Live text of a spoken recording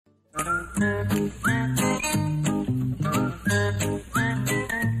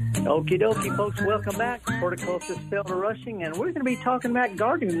Okie dokie, folks. Welcome back. Horticulturist Felder Rushing, and we're going to be talking about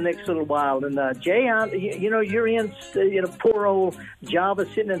gardening the next little while. And Jay, you're in, poor old Java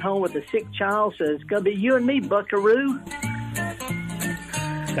sitting at home with a sick child, so it's going to be you and me, Buckaroo.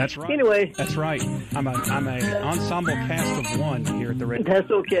 That's right. Anyway, that's right. I'm an ensemble cast of one here at the radio. That's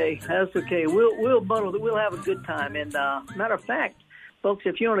okay. That's okay. We'll bundle. We'll have a good time. And matter of fact, folks,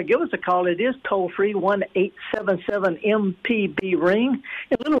 if you want to give us a call, it is toll-free, 1-877-MPB-RING.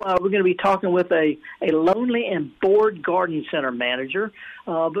 In a little while, we're going to be talking with a lonely and bored garden center manager.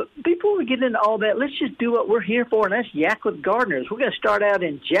 But before we get into all that, let's just do what we're here for, and that's Yak with Gardeners. We're going to start out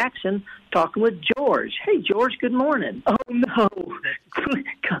in Jackson talking with George. Hey, George, good morning. Oh, no. There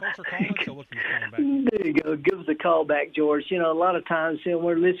you go. Give us a call back, George. A lot of times when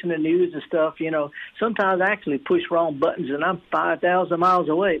we're listening to news and stuff, sometimes I actually push wrong buttons, and I'm 5,000 miles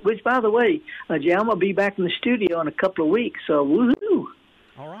away. Which, by the way, Jay, I'm going to be back in the studio in a couple of weeks, so woohoo.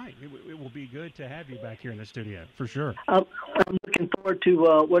 All right. It will be good to have you back here in the studio, for sure. I'm looking forward to,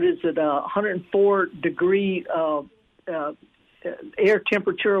 104-degree air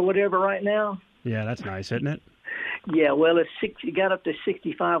temperature or whatever right now. Yeah, that's nice, isn't it? Yeah, well, it got up to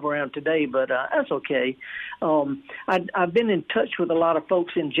 65 around today, but that's okay. I've been in touch with a lot of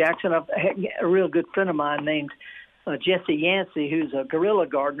folks in Jackson. I've had a real good friend of mine named Jesse Yancey, who's a guerrilla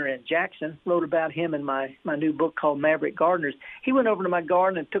gardener in Jackson. Wrote about him in my new book called Maverick Gardeners. He went over to my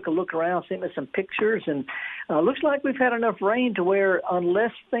garden and took a look around, sent me some pictures, and looks like we've had enough rain to where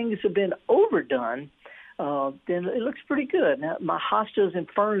unless things have been overdone, then it looks pretty good. Now, my hostas and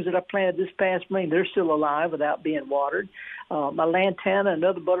ferns that I planted this past spring, they're still alive without being watered. My lantana and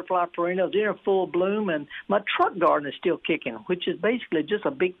other butterfly perennials, they're in full bloom, and my truck garden is still kicking, which is basically just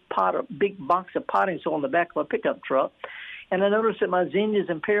a big box of potting soil in the back of a pickup truck. And I noticed that my zinnias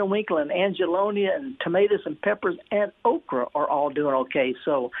and periwinkle and angelonia and tomatoes and peppers and okra are all doing okay.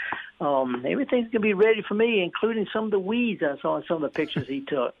 So everything's going to be ready for me, including some of the weeds I saw in some of the pictures he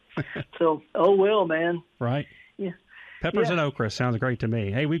took. So, oh, well, man. Right. Yeah. Peppers and okra sounds great to me.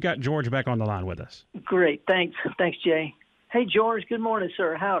 Hey, we've got George back on the line with us. Great. Thanks, Jay. Hey, George, good morning,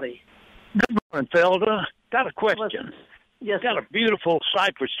 sir. Howdy. Good morning, Felder. Got a question. Yes, got sir. a beautiful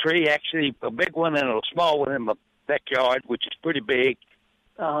cypress tree, actually a big one and a small one in my backyard, which is pretty big.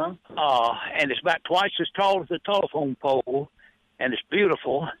 Uh-huh. And it's about twice as tall as the telephone pole, and it's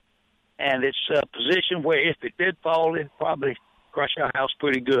beautiful. And it's a position where if it did fall, it'd probably crush our house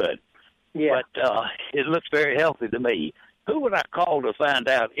pretty good. Yeah. But it looks very healthy to me. Who would I call to find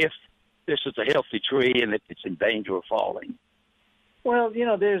out if this is a healthy tree and if it's in danger of falling? Well,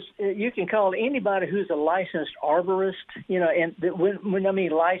 you can call anybody who's a licensed arborist, and when I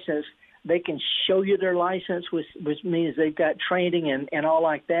mean licensed, they can show you their license, which means they've got training and all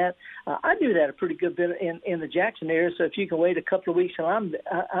like that. I do that a pretty good bit in the Jackson area. So if you can wait a couple of weeks till I'm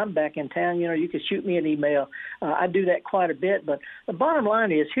back in town, you can shoot me an email. I do that quite a bit. But the bottom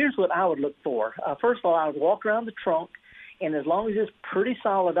line is, here's what I would look for. First of all, I would walk around the trunk, and as long as it's pretty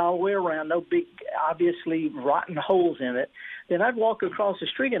solid all the way around, no big, obviously rotten holes in it, then I'd walk across the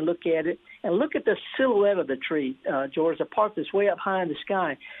street and look at it and look at the silhouette of the tree, George, the part that's way up high in the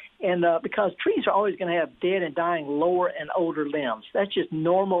sky. And because trees are always going to have dead and dying lower and older limbs. That's just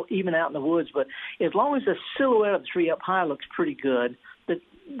normal even out in the woods. But as long as the silhouette of the tree up high looks pretty good,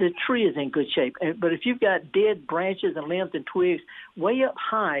 the tree is in good shape. But if you've got dead branches and limbs and twigs way up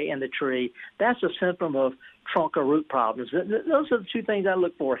high in the tree, that's a symptom of trunk or root problems. Those are the two things I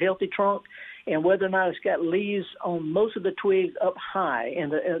look for, healthy trunk and whether or not it's got leaves on most of the twigs up high in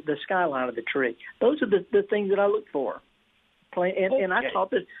the skyline of the tree. Those are the things that I look for. And I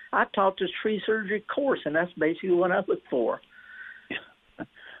taught this tree surgery course, and that's basically what I look for.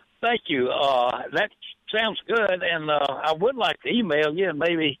 Thank you. That sounds good, and I would like to email you and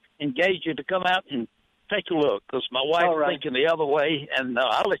maybe engage you to come out and take a look, because my wife's thinking the other way, and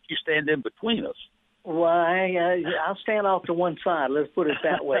I'll let you stand in between us. Well, I'll stand off to one side. Let's put it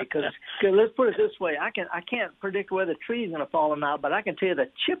that way. Because let's put it this way: I can't predict whether the tree's going to fall or not, but I can tell you the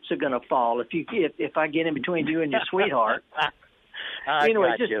chips are going to fall if I get in between you and your sweetheart.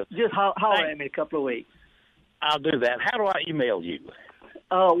 Anyway, just holler at me in a couple of weeks. I'll do that. How do I email you?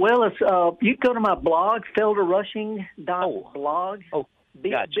 Well, it's you go to my blog, felderrushing.blog. Oh,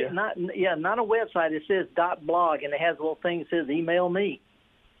 gotcha. Not a website. It says .blog, and it has a little thing that says email me.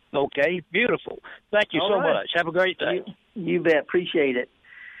 Okay, beautiful. Thank you so much. Have a great day. You bet. Appreciate it.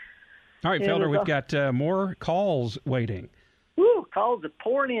 All right, Felder, we've got more calls waiting. Woo, calls are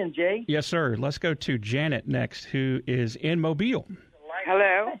pouring in, Jay. Yes, sir. Let's go to Janet next, who is in Mobile.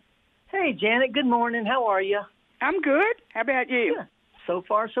 Hello. Hey, Janet. Good morning. How are you? I'm good. How about you? Yeah. So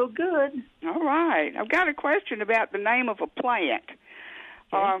far, so good. All right. I've got a question about the name of a plant.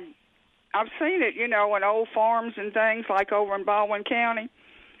 Okay. I've seen it, in old farms and things like over in Baldwin County.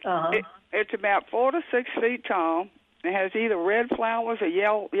 It's about 4 to 6 feet tall. It has either red flowers or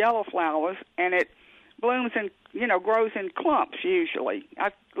yellow flowers, and it blooms and grows in clumps usually.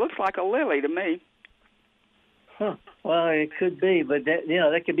 It looks like a lily to me. Huh. Well, it could be, but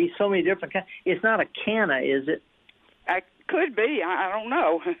there could be so many different kinds. It's not a canna, is it? It could be. I don't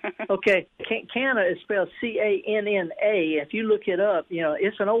know. Okay, canna is spelled C-A-N-N-A. If you look it up,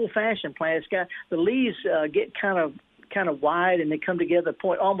 it's an old-fashioned plant. It's got the leaves get kind of wide, and they come together at a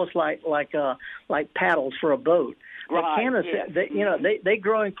point almost like paddles for a boat. Right. Cannas, yes. they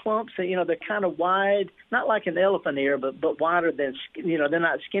grow in clumps. And, they're kind of wide, not like an elephant ear, but wider than they're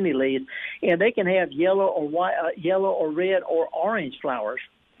not skinny leaves, and they can have yellow or white, yellow or red or orange flowers.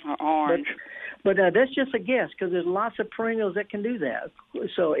 Orange. But that's just a guess because there's lots of perennials that can do that.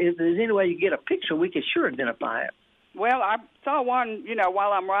 So if there's any way you get a picture, we could sure identify it. Well, I saw one,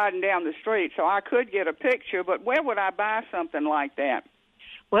 while I'm riding down the street, so I could get a picture, but where would I buy something like that?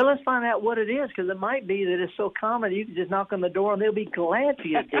 Well, let's find out what it is, because it might be that it's so common you can just knock on the door and they'll be glad for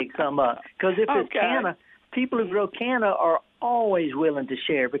you to dig some up. Because if it's canna, people who grow canna are always willing to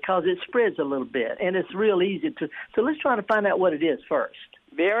share because it spreads a little bit, and it's real easy to. So let's try to find out what it is first.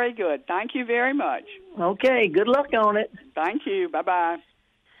 Very good. Thank you very much. Okay, good luck on it. Thank you. Bye-bye.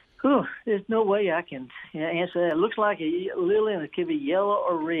 Whew, there's no way I can answer that. It looks like a lily, and it could be yellow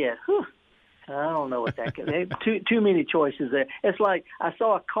or red. Whew. I don't know what that could be. Too many choices there. It's like I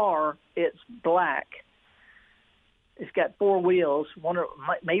saw a car. It's black. It's got 4 wheels.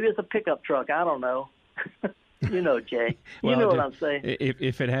 Maybe it's a pickup truck. I don't know. Jay. You know what I'm saying.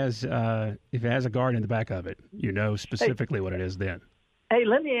 If it has a garden in the back of it, specifically what it is then. Hey,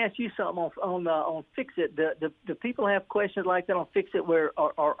 let me ask you something on Fix It. Do people have questions like that on Fix It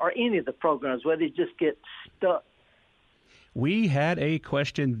or any of the programs where they just get stuck? We had a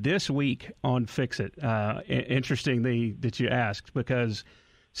question this week on Fix It. Interesting that you asked, because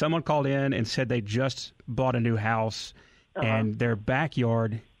someone called in and said they just bought a new house and their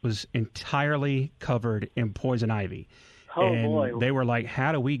backyard was entirely covered in poison ivy. Oh, and boy. They were like,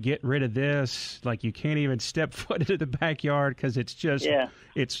 how do we get rid of this? Like, you can't even step foot into the backyard because it's just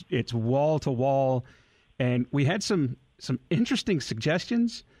it's wall to wall. And we had some interesting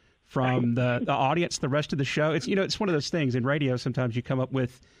suggestions from the audience, the rest of the show. It's it's one of those things in radio. Sometimes you come up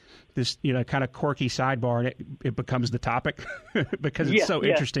with this kind of quirky sidebar, and it becomes the topic because it's so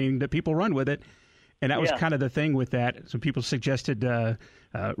interesting that people run with it. And that was kind of the thing with that. Some people suggested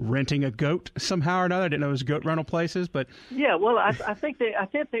renting a goat somehow or another. I didn't know it was goat rental places, but well, I think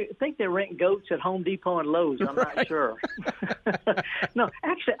they rent goats at Home Depot and Lowe's. I'm not sure. No,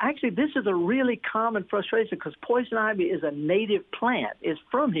 actually, this is a really common frustration because poison ivy is a native plant. It's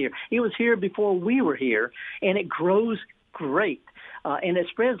from here. It was here before we were here, and it grows great, and it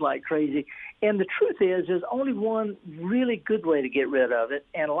spreads like crazy. And the truth is, there's only one really good way to get rid of it,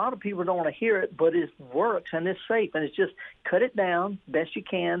 and a lot of people don't want to hear it, but it works, and it's safe, and it's just cut it down best you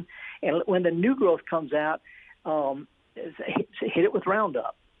can, and when the new growth comes out, hit it with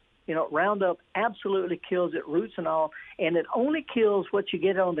Roundup. Roundup absolutely kills it, roots and all, and it only kills what you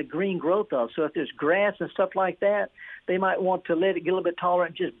get on the green growth of. So if there's grass and stuff like that, they might want to let it get a little bit taller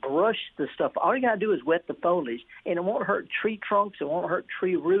and just brush the stuff. All you got to do is wet the foliage, and it won't hurt tree trunks. It won't hurt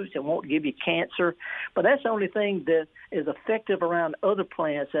tree roots. It won't give you cancer. But that's the only thing that is effective around other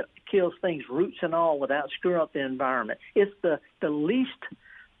plants that kills things, roots and all, without screwing up the environment. It's the least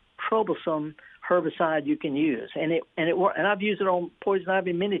troublesome herbicide you can use, and I've used it on poison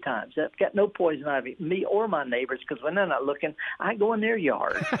ivy many times. I've got no poison ivy, me or my neighbors, because when they're not looking, I go in their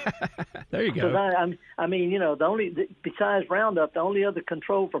yard. There you go. Besides Roundup, the only other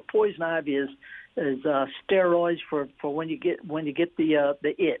control for poison ivy is steroids for when you get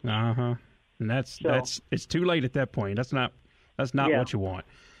the itch. And that's it's too late at that point. That's not what you want.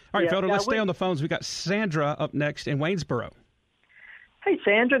 All right, Felder, let's stay on the phones. We got Sandra up next in Waynesboro. Hey,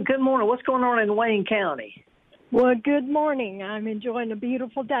 Sandra, good morning. What's going on in Wayne County? Well, good morning. I'm enjoying a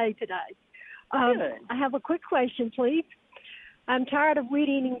beautiful day today. I have a quick question, please. I'm tired of weed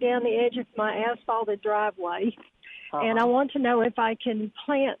eating down the edge of my asphalted driveway, and I want to know if I can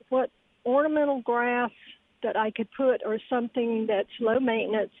plant what ornamental grass that I could put or something that's low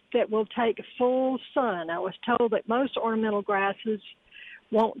maintenance that will take full sun. I was told that most ornamental grasses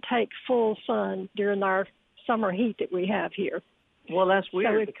won't take full sun during our summer heat that we have here. Well, that's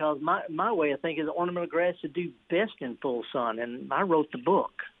weird because my way of thinking is ornamental grass should do best in full sun, and I wrote the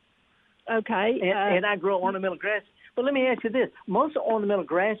book. Okay. And I grow ornamental grass. But let me ask you this. Most ornamental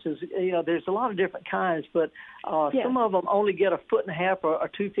grasses, there's a lot of different kinds, but some of them only get 1.5 feet or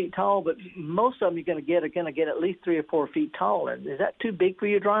 2 feet tall, but most of them are going to get at least 3 or 4 feet tall. And is that too big for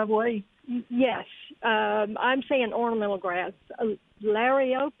your driveway? Yes. I'm saying ornamental grass.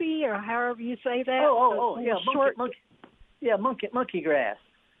 Lariopy, or however you say that. Yeah, monkey grass.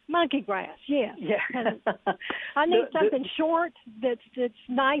 Monkey grass, yeah. Yeah. I need something short that's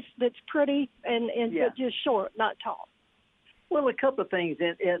nice, that's pretty, and but just short, not tall. Well, a couple of things.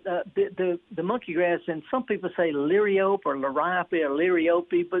 The monkey grass, and some people say liriope or liriope or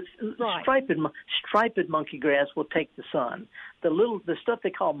liriope, but striped monkey grass will take the sun. The stuff they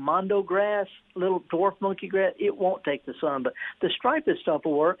call mondo grass, little dwarf monkey grass, it won't take the sun, but the striped stuff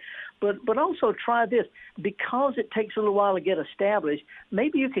will work. But also try this. Because it takes a little while to get established,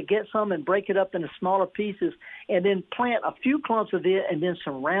 maybe you could get some and break it up into smaller pieces and then plant a few clumps of it and then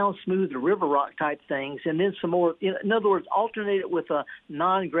some round, smooth river rock type things, and then some more. In other words, alternate it with a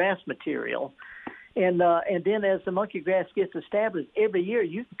non-grass material. And then as the monkey grass gets established, every year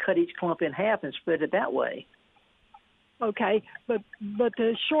you can cut each clump in half and spread it that way. Okay, but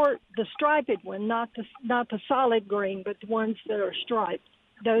the striped one, not the solid green, but the ones that are striped.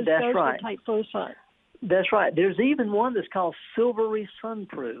 Those will take full sun. That's right. There's even one that's called silvery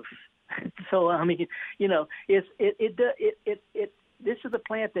sunproof. So I mean, this is a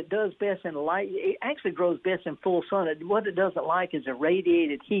plant that does best in light. It actually grows best in full sun. What it doesn't like is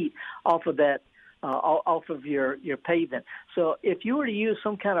irradiated heat off of that. Off of your pavement. So if you were to use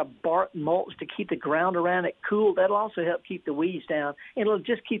some kind of bark mulch to keep the ground around it cool, that'll also help keep the weeds down, and it'll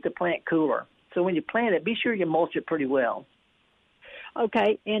just keep the plant cooler. So when you plant it, be sure you mulch it pretty well.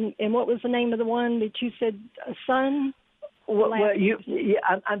 Okay, and what was the name of the one that you said, sun? I don't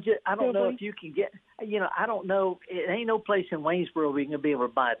know if you can get. I don't know. It ain't no place in Waynesboro where you're gonna be able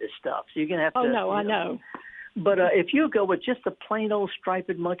to buy this stuff. So you're gonna have to. Oh no, I know. But if you go with just the plain old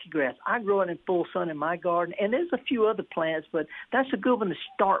striped monkey grass, I grow it in full sun in my garden, and there's a few other plants, but that's a good one to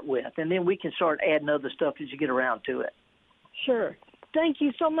start with, and then we can start adding other stuff as you get around to it. Sure. Thank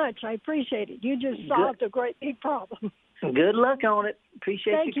you so much. I appreciate it. You just solved a great big problem. Good luck on it.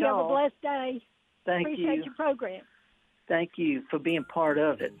 Appreciate your call. Thank you. Have a blessed day. Thank you. Appreciate your program. Thank you for being part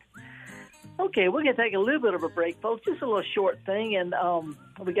of it. Okay, we're going to take a little bit of a break, folks, just a little short thing, and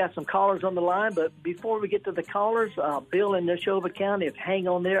we got some callers on the line, but before we get to the callers, Bill in Neshoba County, if hang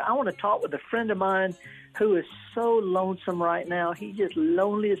on there, I want to talk with a friend of mine who is so lonesome right now. He's just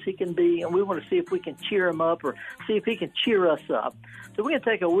lonely as he can be, and we want to see if we can cheer him up or see if he can cheer us up. So we're going to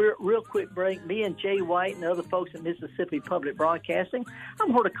take a real quick break. Me and Jay White and other folks at Mississippi Public Broadcasting.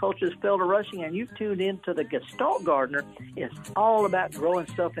 I'm horticulturist Felder Rushing, and you've tuned in to the Gestalt Gardener. It's all about growing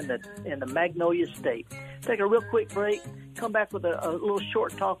stuff in the Magnolia State. Take a real quick break. Come back with a little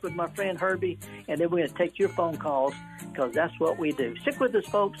short talk with my friend Herbie, and then we're going to take your phone calls because that's what we do. Stick with us,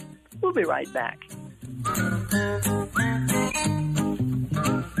 folks. We'll be right back.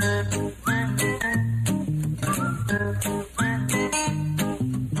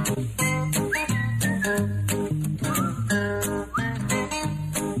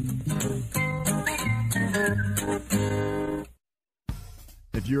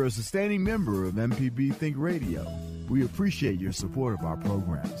 If you're a sustaining member of MPB Think Radio, we appreciate your support of our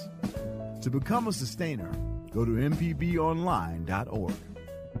programs. To become a sustainer, go to mpbonline.org.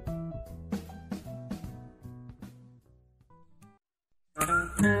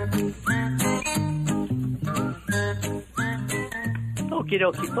 Okie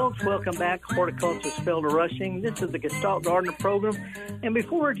dokie, folks. Welcome back. Horticulturist Felder Rushing. This is the Gestalt Gardener program. And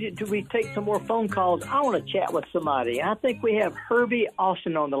before we take some more phone calls, I want to chat with somebody. I think we have Herbie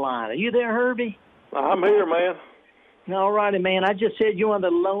Austin on the line. Are you there, Herbie? I'm here, man. All righty, man. I just said you're one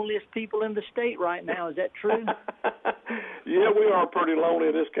of the loneliest people in the state right now. Is that true? Yeah, we are pretty lonely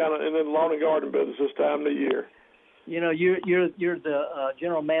in the lawn and garden business this time of the year. You're the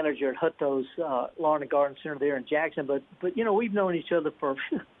general manager at Hutto's Lawn and Garden Center there in Jackson, but we've known each other for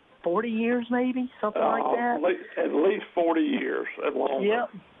 40 years, maybe something like that. At least 40 years, at longer. Yep.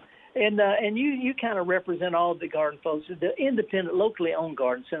 And you kind of represent all of the garden folks, the independent, locally owned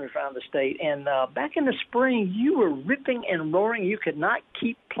garden centers around the state. And back in the spring, you were ripping and roaring. You could not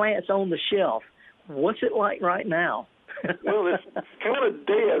keep plants on the shelf. What's it like right now? Well, it's kind of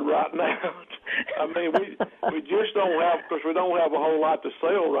dead right now. I mean, we just don't have, because we don't have a whole lot to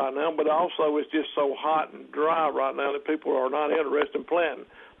sell right now, but also it's just so hot and dry right now that people are not interested in planting.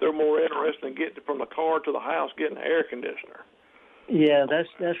 They're more interested in getting from the car to the house, getting an air conditioner. Yeah,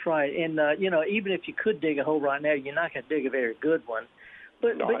 that's right. And, even if you could dig a hole right now, you're not going to dig a very good one.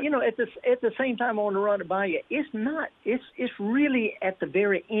 But at the same time, I want to run it by you. It's really at the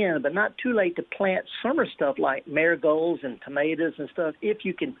very end, but not too late to plant summer stuff like marigolds and tomatoes and stuff if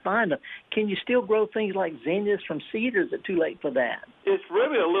you can find them. Can you still grow things like zinnias from seed, or is it too late for that? It's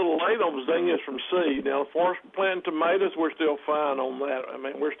really a little late on zinnias from seed. Now, as far as planting tomatoes, we're still fine on that. I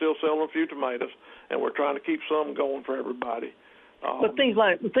mean, we're still selling a few tomatoes, and we're trying to keep some going for everybody. But things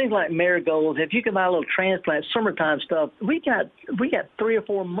like marigolds, if you can buy a little transplant, summertime stuff, we got 3 or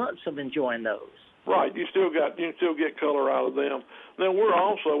 4 months of enjoying those. Right, you still get color out of them. Then we're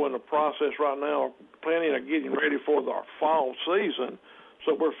also in the process right now, planning on getting ready for our fall season.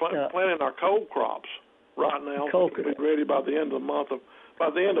 So we're planting our cold crops right now. We'll be ready by the end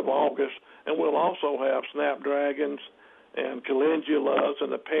of August, and we'll also have snapdragons and calendulas,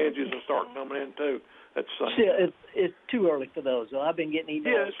 and the pansies will start coming in too. It's too early for those. So I've been getting emails.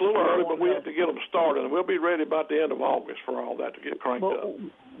 Yeah, it's a little early, but we have to get them started, and we'll be ready about the end of August for all that to get cranked up.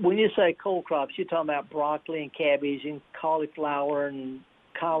 When you say cold crops, you're talking about broccoli and cabbage and cauliflower and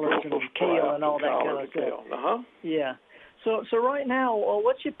collards and kale and all that kind of stuff. Uh-huh. Yeah. So right now,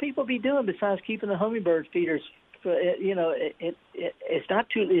 what should people be doing besides keeping the hummingbird feeders? It's not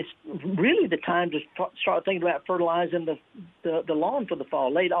too. It's really the time to start thinking about fertilizing the lawn for the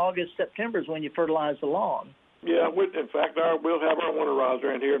fall. Late August, September is when you fertilize the lawn. Yeah, in fact, we'll have our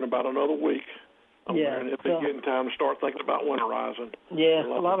winterizer in here in about another week. And it's getting time to start thinking about winterizing. Yeah,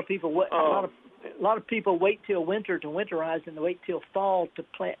 a lot of people. A lot of people wait till winter to winterize, and they wait till fall to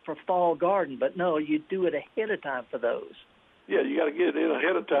plant for fall garden. But no, you do it ahead of time for those. Yeah, you got to get it in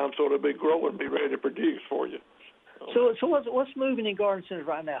ahead of time so it'll be growing and be ready to produce for you. So what's moving in garden centers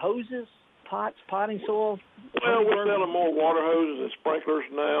right now? Hoses, pots, potting soil? Well, we're selling more water hoses and sprinklers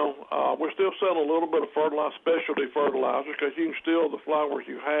now. We're still selling a little bit of specialty fertilizers, because you can still, the flowers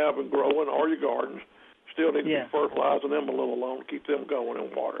you have and growing or your gardens, still need to be fertilizing them a little alone to keep them going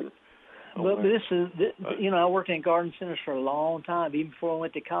and watering. But I worked in garden centers for a long time, even before I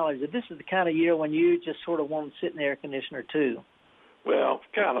went to college. This is the kind of year when you just sort of want to sit in the air conditioner too. Well,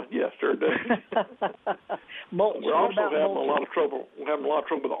 kind of, yes, sure do. We're also having a lot of trouble. We're having a lot of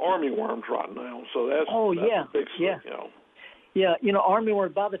trouble with the armyworms right now, so that's a big thing, Yeah,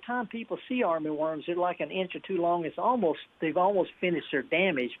 armyworms. By the time people see armyworms, they're like an inch or two long. They've almost finished their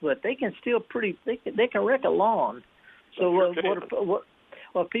damage, but they can still they can wreck a lawn. So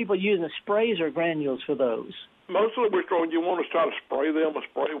what people using sprays or granules for those? Mostly you want to try to spray them. A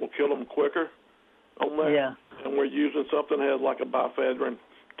spray will kill them quicker on that. Yeah. And we're using something that has like a bifenthrin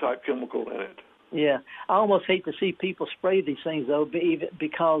type chemical in it. Yeah, I almost hate to see people spray these things though,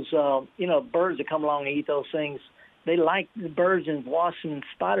 because birds that come along and eat those things. They like the birds and wasps and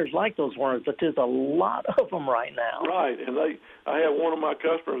spiders like those worms, but there's a lot of them right now. Right, and I had one of my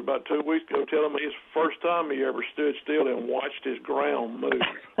customers about 2 weeks ago telling me his first time he ever stood still and watched his ground move.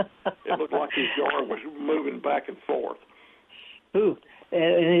 It looked like his yard was moving back and forth. Ooh,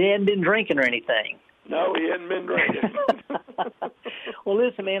 and he hadn't been drinking or anything. No, he hadn't been drinking. Well,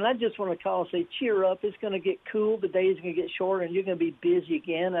 listen, man, I just want to call and say, cheer up. It's going to get cool. The days are going to get shorter, and you're going to be busy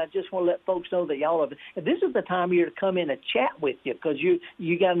again. I just want to let folks know that y'all have. And this is the time of year to come in and chat with you, because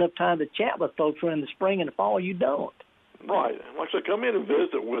you got enough time to chat with folks. When in the spring and the fall, you don't. Right. Like I said, come in and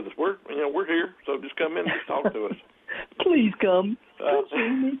visit with us. We're here, so just come in and talk to us. Please come. Come see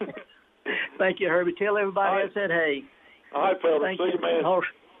me. Thank you, Herbie. Tell everybody I said hey. All right, Felder. Thank See you, man.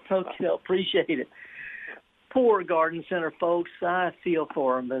 Okay, appreciate it. Poor garden center folks, I feel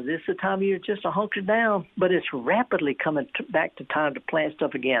for them. This is the time of year just to hunker down, but it's rapidly coming back to time to plant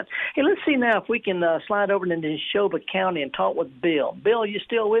stuff again. Hey, let's see now if we can slide over to Neshoba County and talk with Bill. Bill, you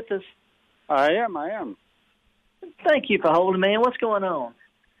still with us? I am. Thank you for holding, man. What's going on?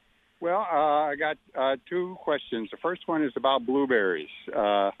 Well, I got two questions. The first one is about blueberries.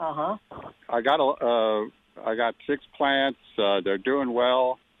 Uh-huh. I got 6 plants. They're doing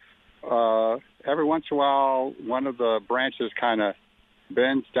well. Every once in a while, one of the branches kind of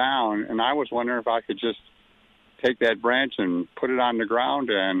bends down, and I was wondering if I could just take that branch and put it on the ground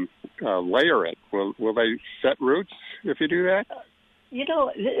and layer it. Will they set roots if you do that?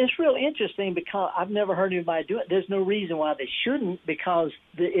 It's real interesting because I've never heard anybody do it. There's no reason why they shouldn't, because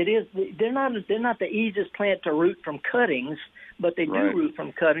they're not the easiest plant to root from cuttings, but they do root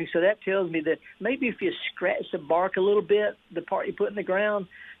from cuttings. So that tells me that maybe if you scratch the bark a little bit, the part you put in the ground,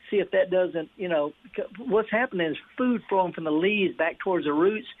 see if that doesn't, what's happening is food flowing from the leaves back towards the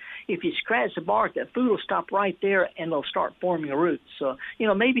roots. If you scratch the bark, that food will stop right there and they'll start forming roots. So,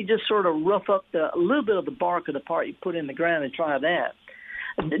 maybe just sort of rough up a little bit of the bark of the part you put in the ground and try that.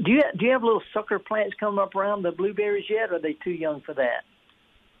 Do you have little sucker plants coming up around the blueberries yet, or are they too young for that?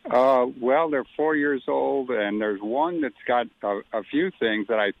 Well, they're 4 years old, and there's one that's got a few things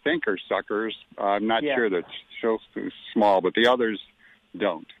that I think are suckers. I'm not sure that's so small, but the others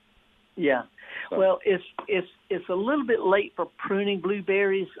don't. Yeah. So. Well, it's a little bit late for pruning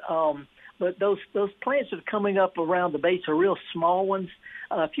blueberries, but those plants that are coming up around the base are real small ones.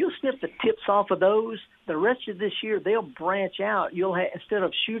 If you'll snip the tips off of those, the rest of this year they'll branch out. You'll have, instead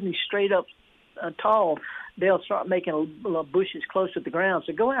of shooting straight up tall, they'll start making little bushes close to the ground.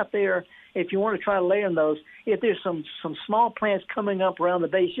 So go out there if you want to try to layer those. If there's some small plants coming up around the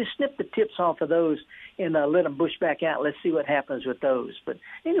base, just snip the tips off of those and let them bush back out. Let's see what happens with those. But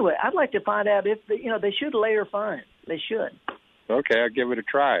anyway, I'd like to find out if they should layer fine. They should. Okay, I'll give it a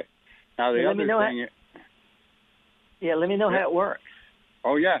try. Now the other thing. Let me know how it works.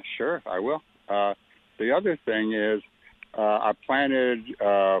 Oh yeah, sure, I will. The other thing is, I planted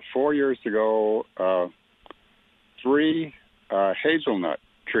 4 years ago 3 hazelnut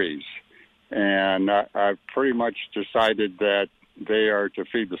trees, and I've pretty much decided that they are to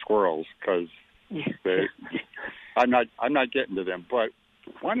feed the squirrels because I'm not getting to them. But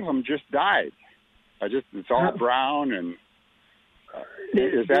one of them just died. It's all brown, and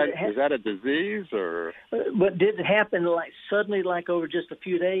is that a disease or? But did it happen like suddenly, like over just a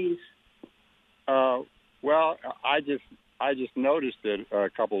few days? Well, I just noticed it a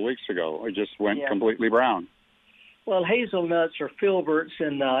couple of weeks ago. It just went completely brown. Well, hazelnuts or filberts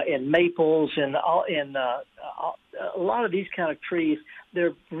and maples and a lot of these kind of trees,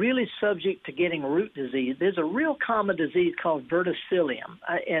 they're really subject to getting root disease. There's a real common disease called verticillium,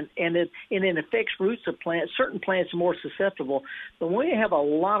 and it affects roots of plants. Certain plants are more susceptible, but when you have a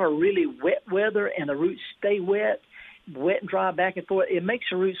lot of really wet weather and the roots stay wet and dry back and forth, it makes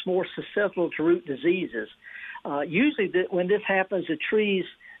the roots more susceptible to root diseases. Usually when this happens, the trees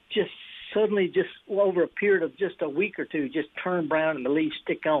just suddenly, just over a period of just a week or two, just turn brown and the leaves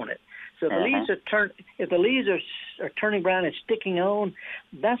stick on it. So if the leaves are turning brown and sticking on,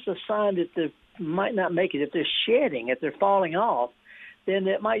 that's a sign that they might not make it. If they're shedding, if they're falling off, then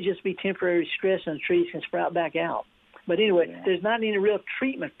it might just be temporary stress and the trees can sprout back out. But anyway, there's not any real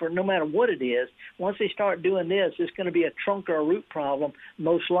treatment for no matter what it is. Once they start doing this, it's going to be a trunk or a root problem,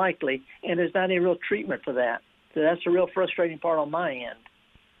 most likely, and there's not any real treatment for that. So that's a real frustrating part on my end.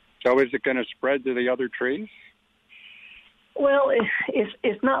 So is it going to spread to the other trees? Well,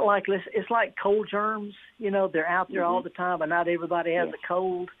 it's not like this. It's like cold germs. They're out there all the time, but not everybody has a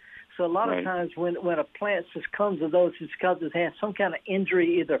cold. So a lot of times when a plant just comes to those, it's because it has some kind of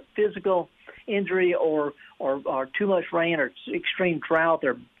injury, either physical injury or too much rain or extreme drought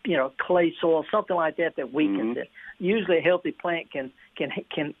or clay soil, something like that weakens it. Usually a healthy plant can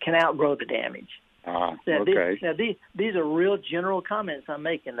outgrow the damage. Okay. These are real general comments I'm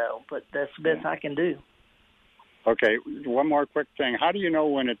making, though, but that's the best I can do. Okay, one more quick thing. How do you know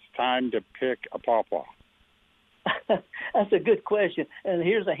when it's time to pick a pawpaw? That's a good question, and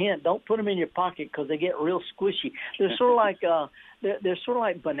here's a hint: don't put them in your pocket because they get real squishy. They're sort of like they're sort of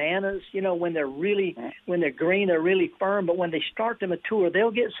like bananas. When they're green, they're really firm, but when they start to mature,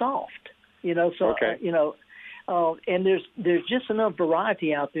 they'll get soft. And there's just enough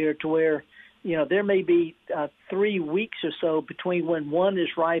variety out there to where there may be 3 weeks or so between when one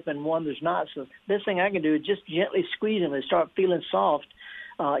is ripe and one is not. So this thing I can do is just gently squeeze them and start feeling soft,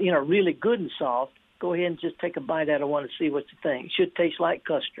 really good and soft. Go ahead and just take a bite out of one and see what you think. It should taste like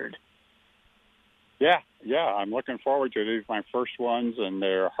custard. Yeah, I'm looking forward to these. My first ones, and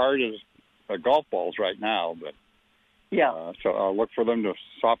they're hard as golf balls right now. But so I'll look for them to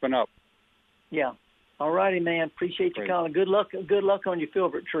soften up. Yeah. All righty, man. Appreciate you calling. Good luck on your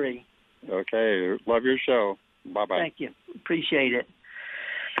filbert tree. Okay. Love your show. Bye-bye. Thank you. Appreciate it.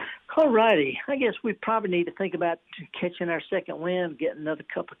 All righty. I guess we probably need to think about catching our second wind, getting another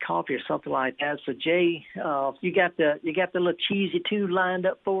cup of coffee or something like that. So, Jay, you got the little cheesy tune lined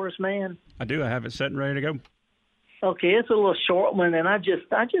up for us, man? I do. I have it set and ready to go. Okay, it's a little short one, and I just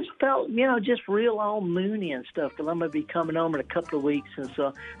felt, just real all moony and stuff because I'm going to be coming home in a couple of weeks. And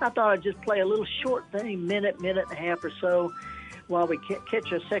so I thought I'd just play a little short thing, minute and a half or so, while we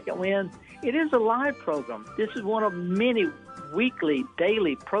catch our second wind. It is a live program. This is one of many weekly,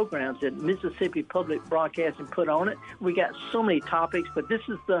 daily programs that Mississippi Public Broadcasting put on it. We got so many topics, but this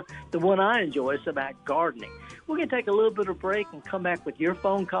is the one I enjoy. It's about gardening. We're going to take a little bit of break and come back with your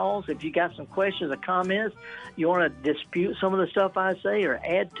phone calls. If you got some questions or comments, you want to dispute some of the stuff I say or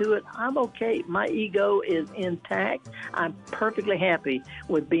add to it, I'm okay. My ego is intact. I'm perfectly happy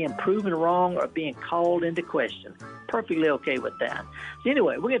with being proven wrong or being called into question. Perfectly okay with that. So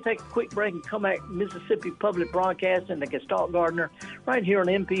anyway, we're going to take a quick break and come back to Mississippi Public Broadcasting, the Gestalt Gardener, right here on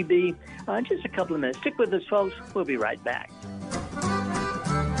MPB in just a couple of minutes. Stick with us, folks. We'll be right back.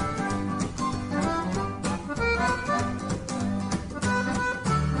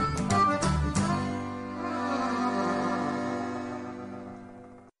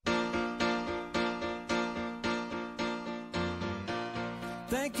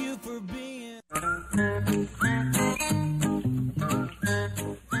 Thank you for being.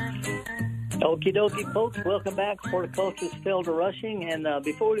 Okie dokie, folks. Welcome back. Horticulturist Felder Rushing. And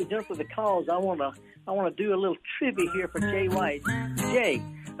before we jump to the calls, I want to do a little trivia here for Jay White. Jay,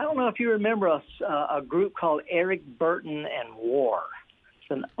 I don't know if you remember a group called Eric Burton and War.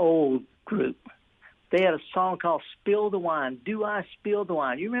 It's an old group. They had a song called "Spill the Wine." Do I spill the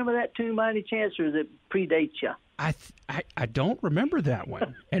wine? You remember that tune by any chance, or does it predate you? I don't remember that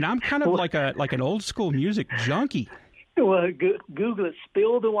one, and I'm kind of like an old school music junkie. Well, Google it,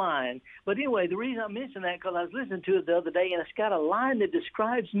 "Spill the Wine." But anyway, the reason I mentioned that because I was listening to it the other day, and it's got a line that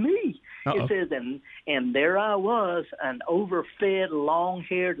describes me. Uh-oh. It says, and there I was, an overfed,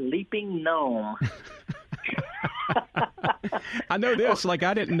 long-haired, leaping gnome. I know this. Like,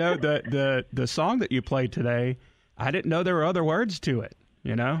 I didn't know the song that you played today. I didn't know there were other words to it.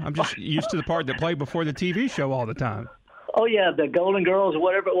 You know, I'm just used to the part that played before the TV show all the time. Oh, yeah, the Golden Girls,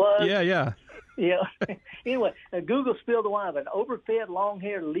 whatever it was. Yeah. Yeah. Anyway, Google "Spill the Wine," an overfed,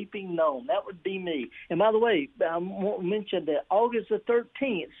 long-haired, leaping gnome. That would be me. And by the way, I mentioned that August the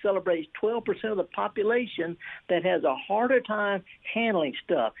 13th celebrates 12% of the population that has a harder time handling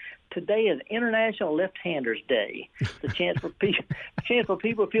stuff. Today is International Left-Handers Day. The chance for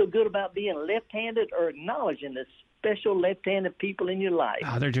people to feel good about being left-handed or acknowledging the special left-handed people in your life.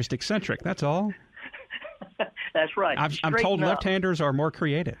 Oh, they're just eccentric. That's all. That's right. I'm told left-handers are more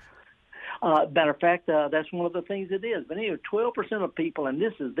creative. Matter of fact, that's one of the things it is. But anyway, 12% of people, and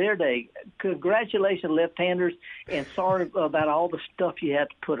this is their day. Congratulations, left-handers, and sorry about all the stuff you have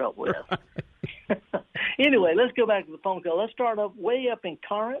to put up with. Anyway, let's go back to the phone call. Let's start up way up in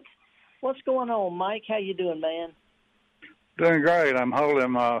Corinth. What's going on, Mike? How you doing, man? Doing great. I'm holding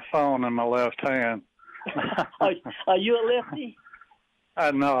my phone in my left hand. Are you a lefty?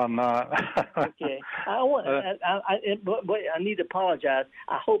 No, I'm not. Okay. I need to apologize.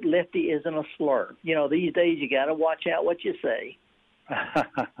 I hope lefty isn't a slur. You know, these days you got to watch out what you say. I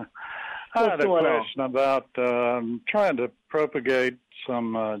had a question about trying to propagate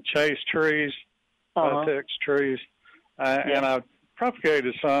some chase trees, latex trees, and I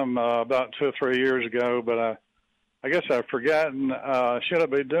propagated some about 2 or 3 years ago, but I guess I've forgotten. Should I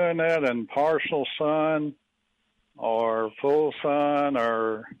be doing that in partial sun or full sun,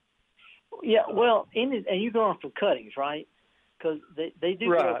 or? Yeah, well, and you're going for cuttings, right? Because they do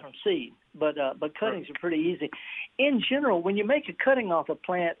grow from seed, but cuttings are pretty easy. In general, when you make a cutting off a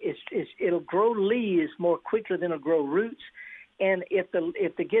plant, it'll grow leaves more quickly than it'll grow roots. And if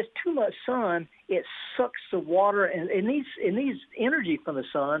it gets too much sun, it sucks the water, and it needs energy from the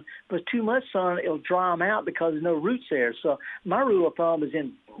sun. But too much sun, it'll dry them out because there's no roots there. So my rule of thumb is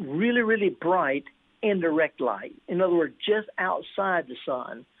in really, really bright indirect light. In other words, just outside the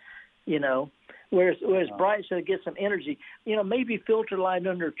sun, you know, where it's bright so it gets some energy. You know, maybe filter light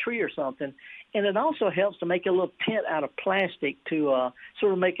under a tree or something. And it also helps to make a little tent out of plastic to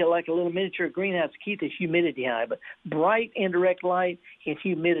sort of make it like a little miniature greenhouse to keep the humidity high. But bright indirect light and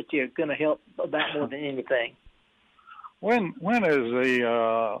humidity are going to help about more than anything. When is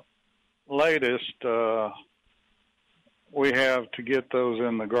the latest we have to get those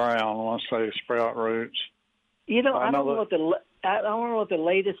in the ground once they sprout roots? You know, I don't know what the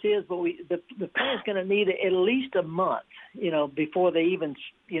latest is, but the plant's going to need at least a month, you know, before they even,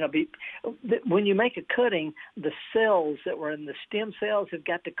 you know, when you make a cutting, the cells that were in the stem cells have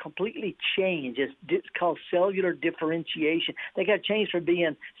got to completely change. It's called cellular differentiation. They got to change from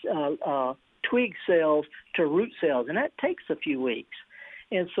being twig cells to root cells, and that takes a few weeks.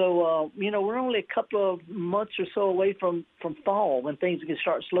 And so, you know, we're only a couple of months or so away from fall when things can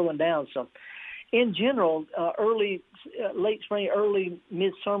start slowing down. So, in general, late spring, early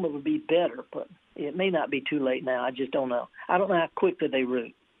midsummer would be better, but it may not be too late now. I just don't know. I don't know how quickly they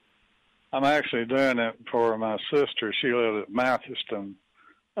root. I'm actually doing it for my sister. She lives at Mathiston.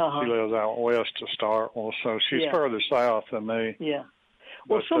 She lives out west of Starkville, so she's further south than me. Yeah.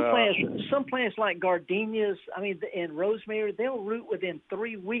 Well, some plants like gardenias, and rosemary, they'll root within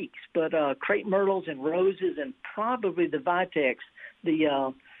 3 weeks. But crepe myrtles and roses and probably the vitex,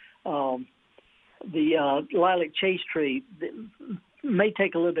 the lilac chase tree, may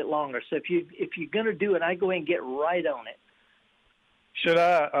take a little bit longer. So if you're going to do it, I go ahead and get right on it. Should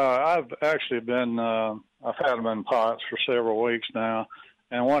I? I've actually been. I've had them in pots for several weeks now,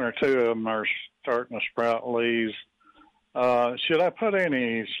 and 1 or 2 of them are starting to sprout leaves. Should I put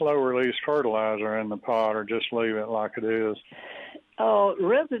any slow-release fertilizer in the pot or just leave it like it is?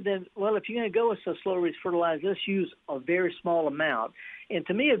 Rather than, if you're going to go with some slow release fertilizer, let's use a very small amount. And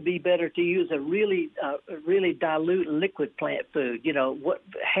to me, it'd be better to use a really dilute liquid plant food.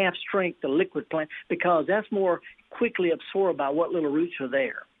 Half strength the liquid plant, because that's more quickly absorbed by what little roots are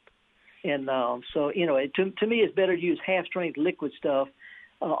there. And to me, it's better to use half strength liquid stuff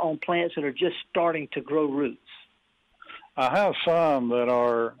on plants that are just starting to grow roots. I have some that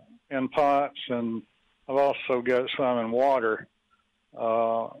are in pots, and I've also got some in water.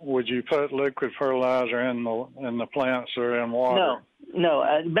 Would you put liquid fertilizer in the plants or in water? No.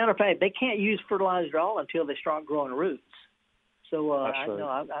 As a matter of fact, they can't use fertilizer at all until they start growing roots. So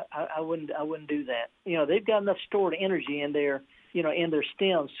I wouldn't do that. They've got enough stored energy in their in their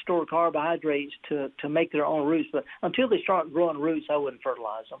stems, stored carbohydrates to make their own roots. But until they start growing roots, I wouldn't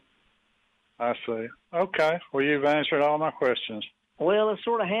fertilize them. I see. Okay. Well, you've answered all my questions. Well, it's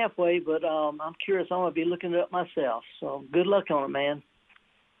sort of halfway, but I'm curious. I'm going to be looking it up myself. So good luck on it, man.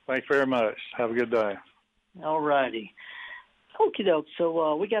 Thank you very much. Have a good day. All righty. Okie doke.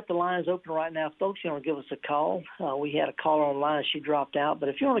 So we got the lines open right now. Folks, you want to give us a call. We had a caller on the line. She dropped out. But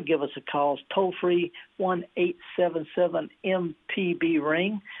if you want to give us a call, it's toll-free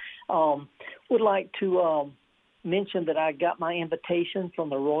 1-877-MPB-RING. Would like to mention that I got my invitation from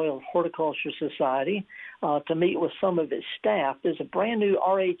the Royal Horticulture Society to meet with some of its staff. There's a brand new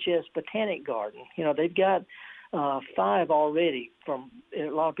RHS Botanic Garden. They've got 5 already. From a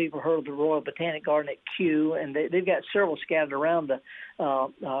lot of people heard of the Royal Botanic Garden at Kew, and they've got several scattered around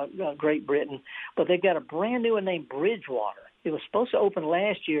the Great Britain. But they've got a brand new one named Bridgewater. It was supposed to open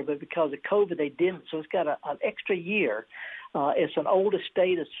last year, but because of COVID, they didn't. So it's got an extra year. It's an old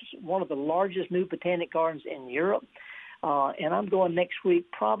estate. It's one of the largest new botanic gardens in Europe. And I'm going next week,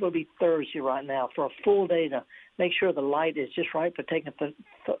 probably Thursday right now, for a full day to make sure the light is just right for taking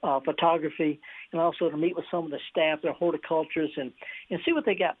photography, and also to meet with some of the staff, their horticulturists, and see what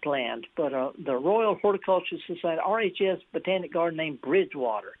they got planned. But the Royal Horticulture Society, RHS Botanic Garden named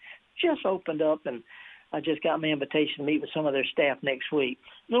Bridgewater, just opened up, and I just got my invitation to meet with some of their staff next week.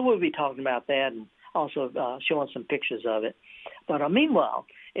 So we'll be talking about that and also showing some pictures of it. But meanwhile,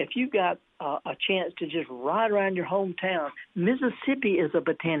 if you've got a chance to just ride around your hometown, Mississippi is a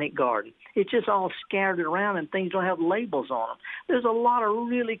botanic garden. It's just all scattered around, and things don't have labels on them. There's a lot of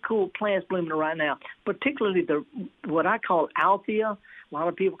really cool plants blooming right now, particularly what I call Althea. A lot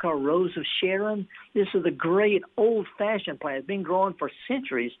of people call Rose of Sharon. This is a great old-fashioned plant. It's been growing for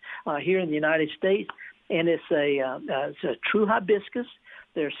centuries here in the United States, and it's a true hibiscus.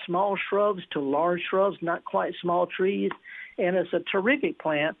 There's small shrubs to large shrubs, not quite small trees, and it's a terrific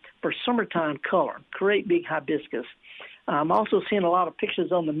plant for summertime color. Great big hibiscus. I'm also seeing a lot of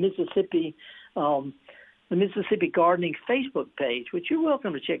pictures on the Mississippi Gardening Facebook page, which you're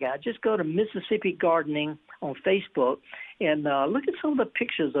welcome to check out. Just go to Mississippi Gardening on Facebook and look at some of the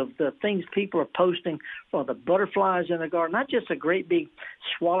pictures of the things people are posting for the butterflies in the garden, not just the great big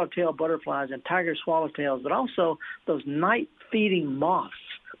swallowtail butterflies and tiger swallowtails, but also those night-feeding moths.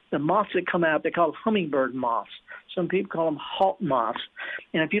 The moths that come out, they're called hummingbird moths. Some people call them hawk moths.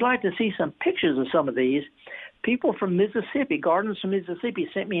 And if you'd like to see some pictures of some of these, people from Mississippi, Gardens from Mississippi,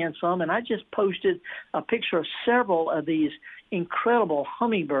 sent me in some, and I just posted a picture of several of these incredible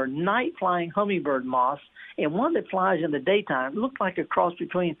night-flying hummingbird moths, and one that flies in the daytime. It looked like a cross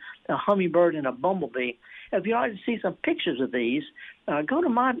between a hummingbird and a bumblebee. If you'd like to see some pictures of these, go to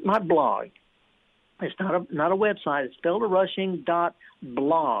my blog. It's not a website. It's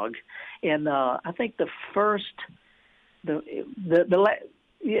felderrushing.blog, and I think the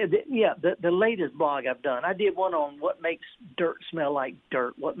latest blog I've done. I did one on what makes dirt smell like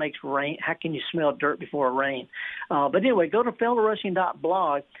dirt. What makes rain? How can you smell dirt before it rain? But anyway, go to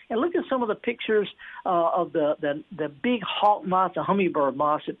felderrushing.blog and look at some of the pictures of the big hawk moths and hummingbird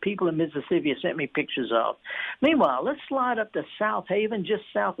moths that people in Mississippi have sent me pictures of. Meanwhile, let's slide up to South Haven, just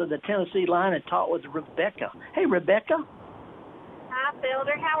south of the Tennessee line, and talk with Rebecca. Hey, Rebecca. Hi,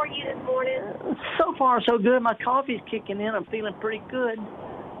 Felder. How are you this morning? So far, so good. My coffee's kicking in. I'm feeling pretty good.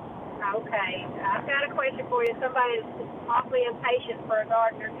 Okay. I've got a question for you. Somebody's awfully impatient for a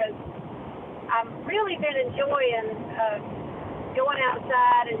gardener because I've really been enjoying going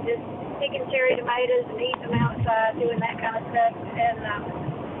outside and just picking cherry tomatoes and eating them outside, doing that kind of stuff. And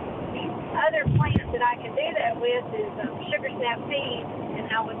the other plants that I can do that with is sugar snap peas.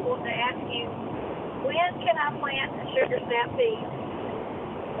 And I was wanting to ask you, when can I plant sugar snap peas?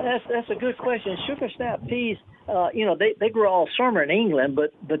 That's a good question. Sugar snap peas, they grow all summer in England,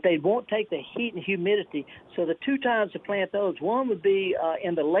 but they won't take the heat and humidity. So the 2 times to plant those, one would be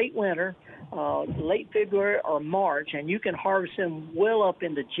in the late winter, late February or March, and you can harvest them well up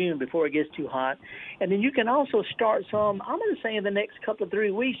into June before it gets too hot. And then you can also start some, I'm going to say in the next couple of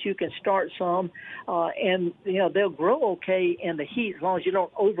 3 weeks, you can start some, and, they'll grow okay in the heat as long as you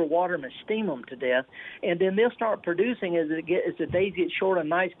don't overwater them and steam them to death. And then they'll start producing as the days get shorter and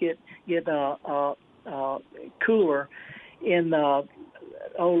nights get cooler in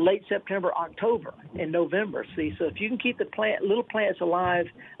late September, October, and November. See, so if you can keep the little plants alive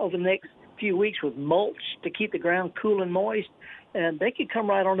over the next few weeks with mulch to keep the ground cool and moist, and they could come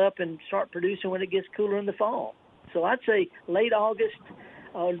right on up and start producing when it gets cooler in the fall. So I'd say late August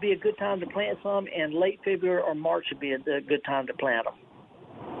would be a good time to plant some, and late February or March would be a good time to plant them.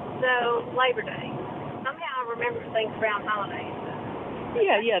 So Labor Day. Somehow I remember things around holidays.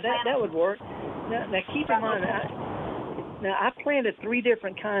 Yeah, that would work. Now keep in mind, I planted 3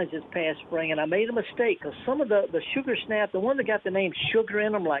 different kinds this past spring, and I made a mistake because some of the sugar snap, the one that got the name sugar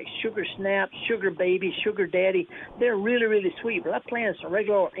in them, like sugar snap, sugar baby, sugar daddy, they're really, really sweet. But I planted some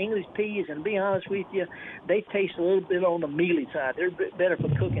regular old English peas, and to be honest with you, they taste a little bit on the mealy side. They're better for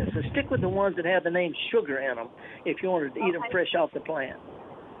cooking. So stick with the ones that have the name sugar in them if you want to eat them fresh off the plant.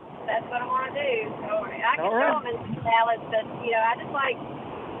 That's what I want to do. So I can throw them in salads, but, I just like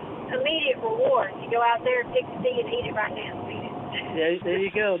immediate rewards. You go out there, pick the pea, and eat it right now. There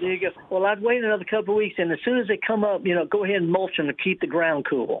you go. Well, I'd wait another couple of weeks, and as soon as they come up, go ahead and mulch them to keep the ground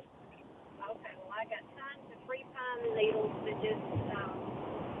cool. Okay. Well, I got tons of free pine needles that just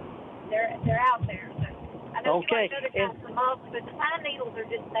they're out there. So I know you might got some up, but the pine needles are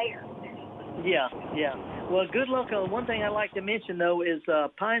just there. Yeah. Well, good luck. One thing I'd like to mention, though, is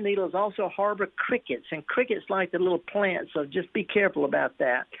pine needles also harbor crickets, and crickets like the little plants, so just be careful about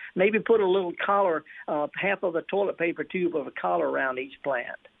that. Maybe put a little collar, half of a toilet paper tube of a collar around each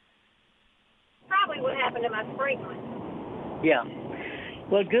plant. Probably what happened to my sprinklers. Yeah.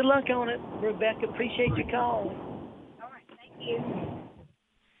 Well, good luck on it, Rebecca. Appreciate your call. All right. Thank you.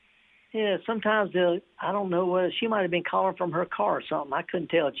 Yeah, sometimes I don't know whether she might have been calling from her car or something. I couldn't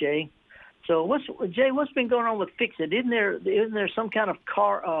tell, Jay. So what's been going on with Fix-It? Isn't there some kind of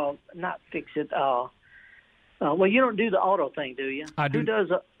car? Not Fix-It. Well, you don't do the auto thing, do you? I do. Who does?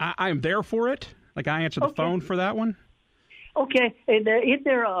 I'm there for it. Like I answer the phone for that one. Okay. And isn't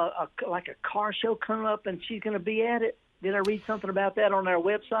there like a car show coming up, and she's going to be at it? Did I read something about that on our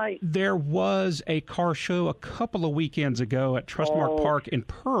website? There was a car show a couple of weekends ago at Trustmark Park in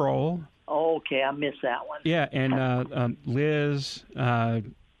Pearl. Okay, I missed that one. Yeah, and Liz.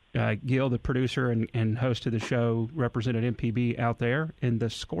 Gil, the producer and host of the show, represented MPB out there in the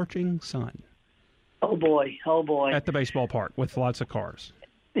scorching sun. Oh, boy. At the baseball park with lots of cars.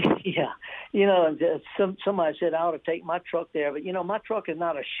 Yeah. Somebody said I ought to take my truck there, but, my truck is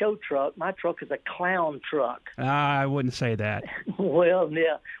not a show truck. My truck is a clown truck. I wouldn't say that. Well,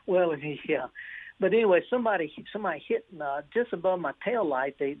 yeah. But anyway, somebody hit just above my tail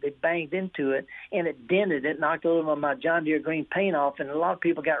light. They banged into it, and it dented it, knocked a little of my John Deere green paint off, and a lot of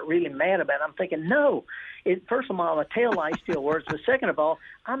people got really mad about it. I'm thinking, no. First of all, my tail light still works, but second of all,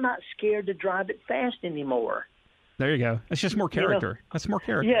 I'm not scared to drive it fast anymore. There you go. That's just more character. That's more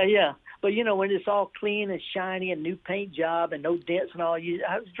character. Yeah. But, when it's all clean and shiny and new paint job and no dents and all,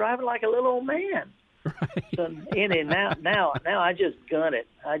 I was driving like a little old man. Right. So now I just gun it.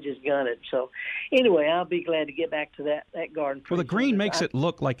 So anyway, I'll be glad to get back to that garden. Well, the green makes it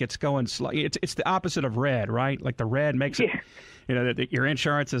look like it's going it's the opposite of red, right? Like the red makes it that your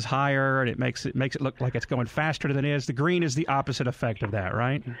insurance is higher, and it makes it look like it's going faster than it is. The green is the opposite effect of that,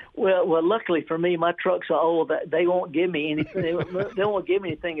 right? Well, luckily for me, my trucks are old. They won't give me anything. They won't give me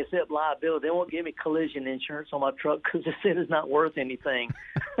anything except liability. They won't give me collision insurance on my truck because they said it's not worth anything.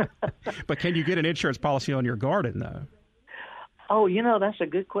 But can you get an insurance policy on your garden, though? Oh, that's a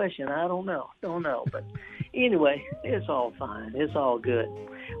good question. I don't know. But anyway, it's all fine. It's all good.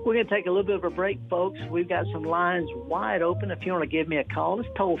 We're going to take a little bit of a break, folks. We've got some lines wide open. If you want to give me a call, it's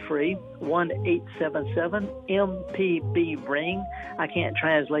toll-free, 1-877-MPB-RING. I can't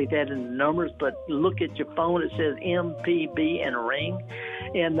translate that into numbers, but look at your phone. It says MPB and ring.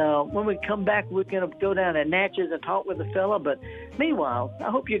 And when we come back, we're going to go down to Natchez and talk with the fella. But meanwhile, I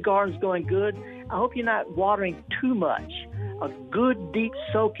hope your garden's going good. I hope you're not watering too much. A good deep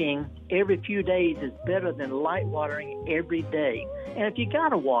soaking every few days is better than light watering every day. And if you got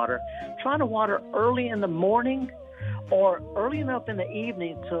to water, try to water early in the morning or early enough in the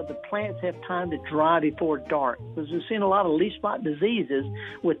evening so the plants have time to dry before dark. Because we've seen a lot of leaf spot diseases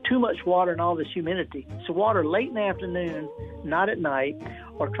with too much water and all this humidity. So water late in the afternoon, not at night,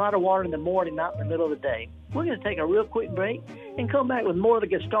 or try to water in the morning, not in the middle of the day. We're going to take a real quick break and come back with more of the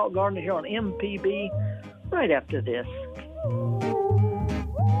Gestalt Gardener here on MPB right after this.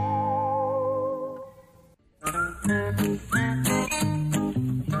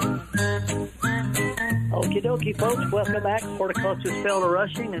 Okie dokie, folks. Welcome back. Horticulturist Felder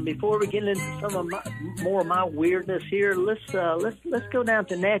Rushing. And before we get into some of more of my weirdness here, let's go down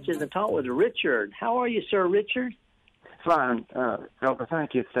to Natchez and talk with Richard. How are you, sir, Richard? Fine, Felder.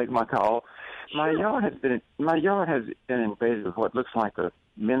 Thank you for taking my call. Sure. My yard has been invaded with what looks like a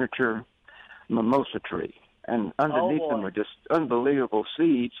miniature mimosa tree, and underneath them are just unbelievable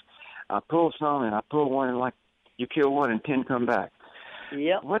seeds. I pull some, and I pull one, and like you kill one, and 10 come back.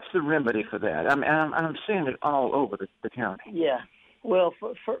 Yep. What's the remedy for that? I'm seeing it all over the county. Yeah. Well,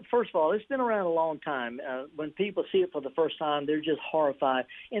 first of all, it's been around a long time. When people see it for the first time, they're just horrified.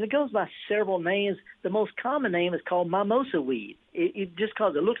 And it goes by several names. The most common name is called mimosa weed. It just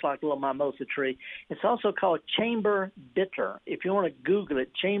because it looks like a little mimosa tree. It's also called chamber bitter. If you want to Google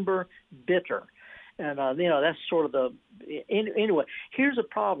it, chamber bitter. And, that's sort of anyway, here's the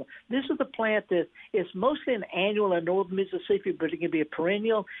problem. This is a plant that is mostly an annual in northern Mississippi, but it can be a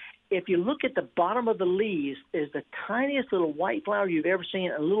perennial. If you look at the bottom of the leaves, is the tiniest little white flower you've ever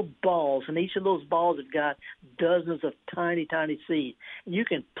seen, and little balls, and each of those balls have got dozens of tiny, tiny seeds. And you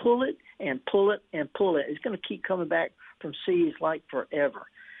can pull it and pull it and pull it. It's going to keep coming back from seeds like forever.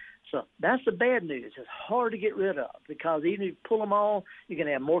 So that's the bad news. It's hard to get rid of because even if you pull them all, you're going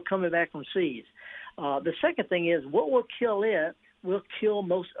to have more coming back from seeds. The second thing is what will kill it will kill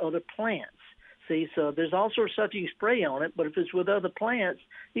most other plants. See, so there's all sorts of stuff you can spray on it, but if it's with other plants,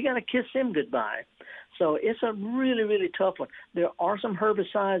 you got to kiss them goodbye. So it's a really, really tough one. There are some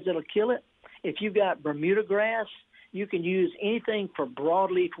herbicides that'll kill it. If you've got Bermuda grass, you can use anything for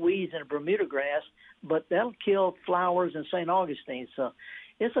broadleaf weeds in a Bermuda grass, but that'll kill flowers in St. Augustine. So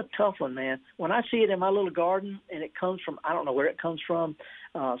it's a tough one, man. When I see it in my little garden, and it comes from, I don't know where it comes from,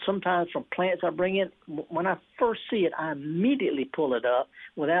 sometimes from plants I bring in, when I first see it, I immediately pull it up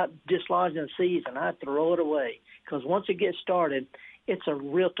without dislodging the seeds, and I throw it away. Because once it gets started, it's a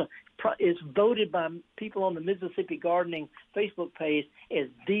real it's voted by people on the Mississippi Gardening Facebook page as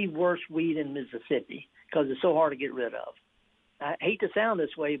the worst weed in Mississippi because it's so hard to get rid of. I hate to sound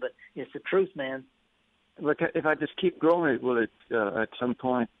this way, but it's the truth, man. Look, if I just keep growing it, will it at some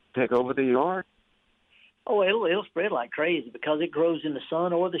point take over the yard? Oh, it'll spread like crazy because it grows in the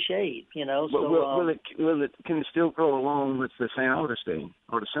sun or the shade, So can it still grow along with the St. Augustine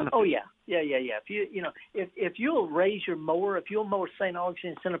or the centipede? Oh yeah. If you'll raise your mower, if you'll mow St.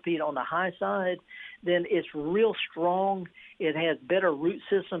 Augustine centipede on the high side, then it's real strong. It has better root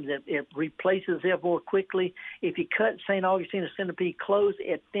systems. It replaces it more quickly. If you cut St. Augustine centipede close,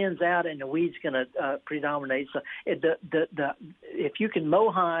 it thins out and the weed's going to predominate. So if you can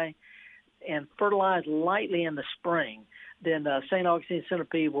mow high and fertilize lightly in the spring, then St. Augustine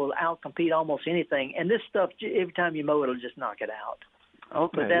centipede will outcompete almost anything. And this stuff, every time you mow, it'll just knock it out.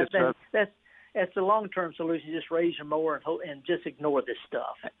 Okay. But that's the long-term solution. Just raise your mower and just ignore this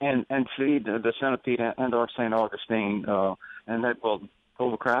stuff. And feed the centipede and or St. Augustine, and that will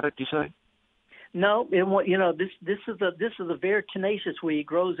overcrowd it, you say? No, it won't. This is a very tenacious weed. It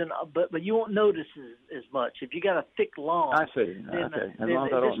grows in, but you won't notice as much if you got a thick lawn. I see. Okay, as long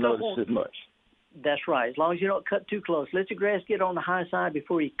as I don't notice as much. That's right. As long as you don't cut too close, let your grass get on the high side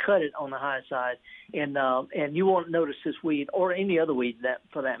before you cut it on the high side, and you won't notice this weed or any other weed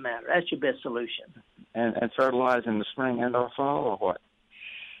for that matter. That's your best solution. And fertilize in the spring and or fall, or what?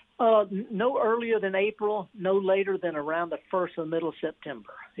 No earlier than April, no later than around the first or middle of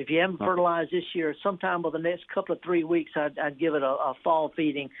September. If you haven't fertilized this year, sometime over the next couple of 3 weeks, I'd give it a fall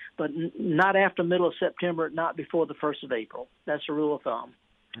feeding, but not after middle of September, not before the 1st of April. That's the rule of thumb.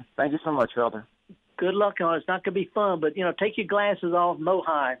 Thank you so much, Felder. Good luck on it. It's not going to be fun, but, take your glasses off, mow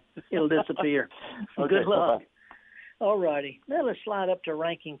high. It'll disappear. Okay, good luck. bye-bye. All righty. Now let's slide up to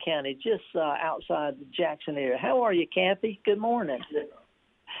Rankin County, just outside the Jackson area. How are you, Kathy? Good morning.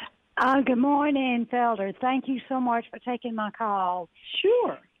 Good morning, Felder. Thank you so much for taking my call.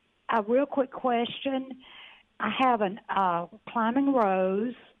 Sure. A real quick question. I have an climbing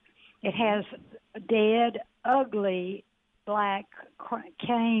rose. It has dead, ugly black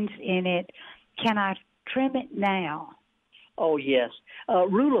canes in it. Can I trim it now? Oh, yes.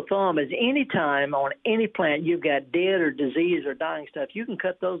 Rule of thumb is any time on any plant you've got dead or disease or dying stuff, you can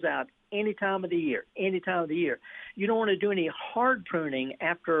cut those out any time of the year, You don't want to do any hard pruning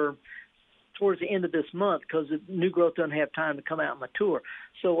towards the end of this month because the new growth doesn't have time to come out and mature.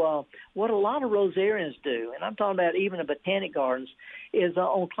 So what a lot of rosarians do, and I'm talking about even in botanic gardens, is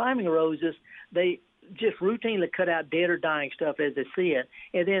on climbing roses, they just routinely cut out dead or dying stuff as they see it.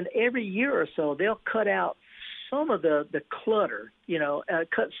 And then every year or so, they'll cut out some of the clutter,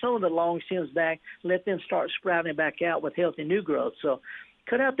 cut some of the long stems back, let them start sprouting back out with healthy new growth. So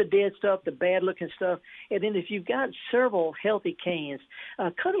Cut out the dead stuff, the bad-looking stuff, and then if you've got several healthy canes,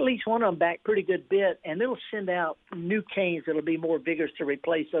 cut at least one of them back pretty good bit, and it'll send out new canes that'll be more vigorous to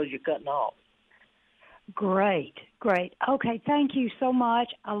replace those you're cutting off. Great. Okay, thank you so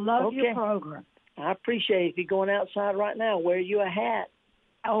much. I love your program. I appreciate it. If you're going outside right now, wear you a hat.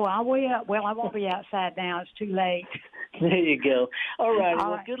 Oh, I will. Well, I won't be outside now. It's too late. There you go. All righty.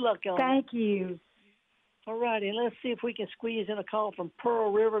 Well, good luck on it. Thank you. All righty. And let's see if we can squeeze in a call from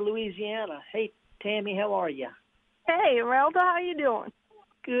Pearl River, Louisiana. Hey, Tammy, how are you? Hey, Relda, how you doing?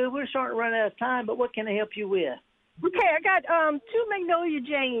 Good. We're starting to run out of time, but what can I help you with? Okay, I got 2 Magnolia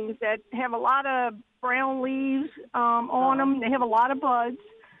Janes that have a lot of brown leaves on them. They have a lot of buds.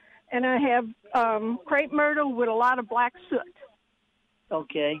 And I have crepe myrtle with a lot of black soot.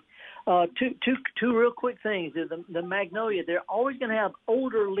 Okay. Two real quick things. The magnolia, they're always going to have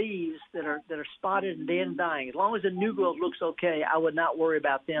older leaves that are spotted and dead and dying. As long as the new growth looks okay, I would not worry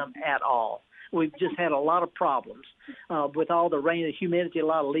about them at all. We've just had a lot of problems with all the rain, the humidity, a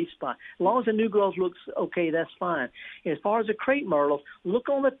lot of leaf spot. As long as the new growth looks okay, that's fine. As far as the crepe myrtles, look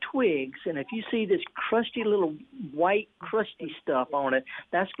on the twigs, and if you see this crusty little white crusty stuff on it,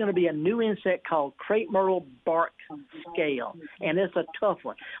 that's going to be a new insect called crepe myrtle bark scale, and it's a tough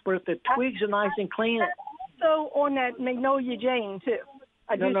one. But if the twigs are nice and clean, so on that Magnolia Jane too.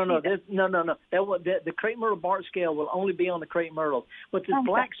 No. The crepe myrtle bark scale will only be on the crepe myrtles. But this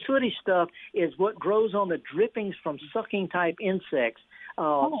black sooty stuff is what grows on the drippings from sucking type insects.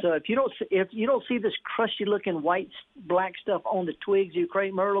 So if you don't see this crusty looking white black stuff on the twigs of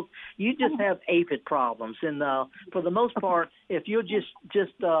crepe myrtles, you just have aphid problems. And for the most part, if you'll just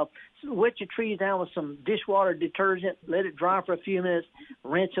wet your trees down with some dishwater detergent, let it dry for a few minutes,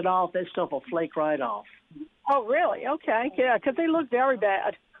 rinse it off, that stuff will flake right off. Oh, really? Okay. Yeah, because they look very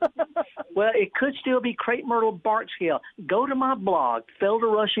bad. Well, it could still be crepe myrtle bark scale. Go to my blog,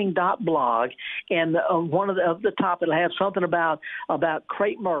 felderrushing.blog, and one of the top it'll have something about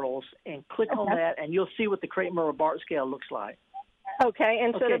crepe myrtles, and click on that, and you'll see what the crepe myrtle bark scale looks like. Okay,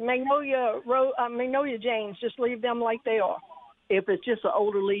 and so the Magnolia Janes, just leave them like they are. If it's just the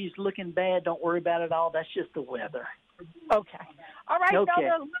older leaves looking bad, don't worry about it all. That's just the weather. Okay. All right, okay.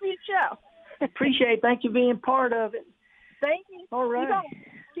 Felder, love your show. Appreciate it. Thank you for being part of it. Thank you. All right.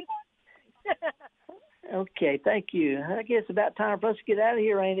 Okay, thank you. I guess it's about time for us to get out of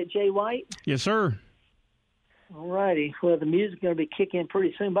here, ain't it, Jay White? Yes, sir. All righty. Well, the music's going to be kicking in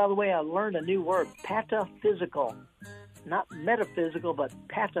pretty soon. By the way, I learned a new word, pataphysical. Not metaphysical, but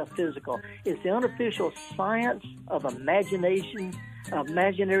pataphysical. It's the unofficial science of imagination, of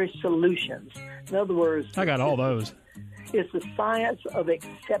imaginary solutions. In other words, I got all those. It's the science of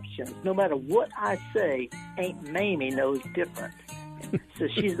exceptions. No matter what I say, Aunt Mamie knows different. So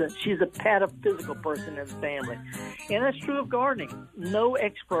she's a pataphysical person in the family. And that's true of gardening. No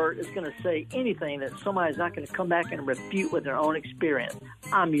expert is going to say anything that somebody's not going to come back and refute with their own experience.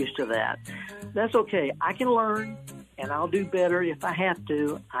 I'm used to that. That's okay. I can learn, and I'll do better if I have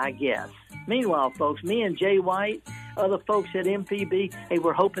to, I guess. Meanwhile, folks, me and Jay White, other folks at MPB, hey,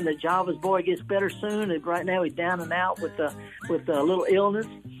 we're hoping that Java's boy gets better soon. And right now he's down and out with a little illness.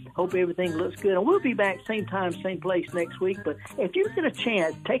 Hope everything looks good. And we'll be back same time, same place next week. But if you get a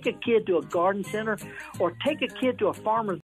chance, take a kid to a garden center or take a kid to a farmer's